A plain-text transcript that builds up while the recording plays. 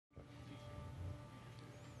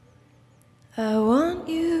I want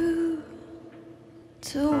you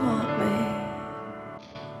to want me.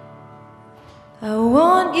 I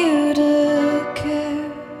want you to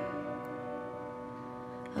care.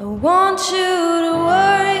 I want you to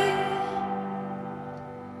worry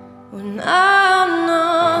when I'm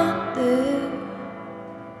not there.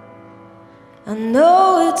 I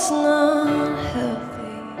know it's not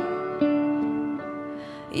healthy.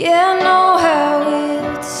 Yeah, I know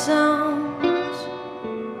how it sounds,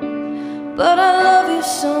 but I love you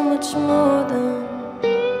so much more than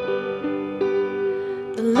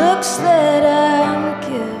the looks that I'm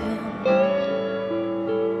given.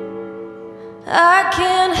 I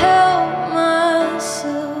can't help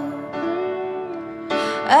myself,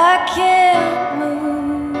 I can't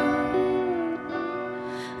move.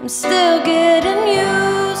 I'm still getting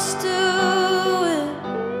used to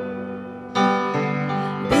it,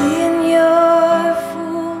 being your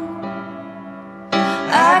fool.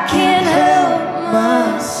 I can't help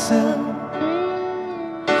myself,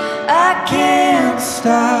 I can't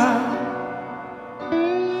stop.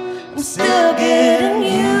 I'm still getting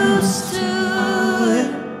used to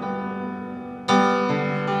it,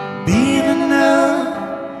 being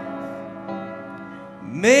enough.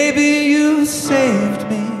 Maybe you saved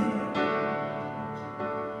me.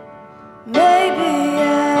 Maybe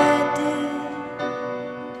I did.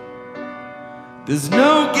 There's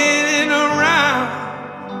no getting around.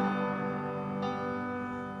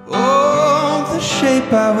 Oh, the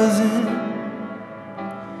shape I was in.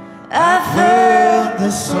 I've heard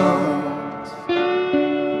the songs,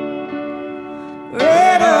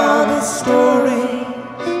 read all the stories,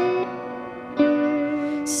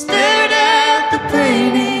 stared at the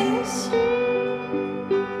paintings,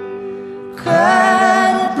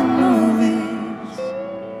 cried at the movies.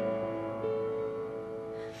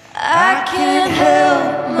 I can't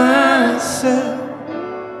help myself,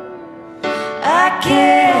 I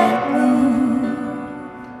can't move.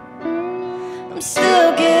 I'm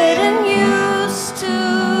still getting used to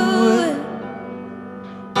it,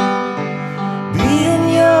 being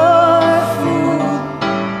your fool.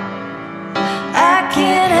 I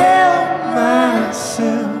can't help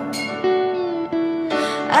myself,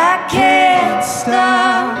 I can't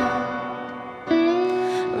stop.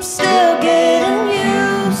 I'm still getting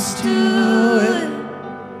used to it,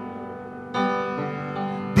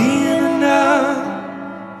 Being enough.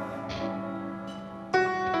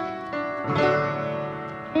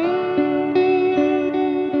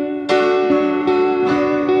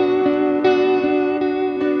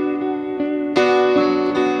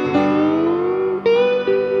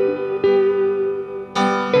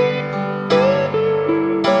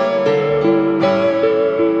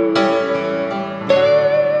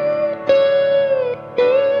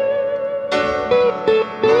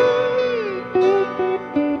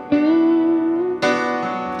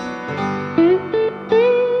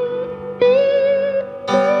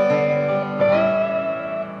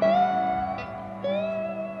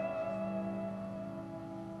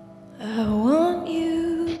 I want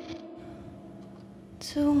you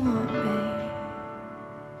to want me.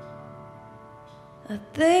 I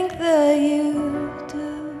think that you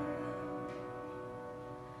do.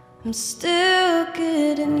 I'm still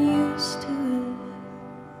getting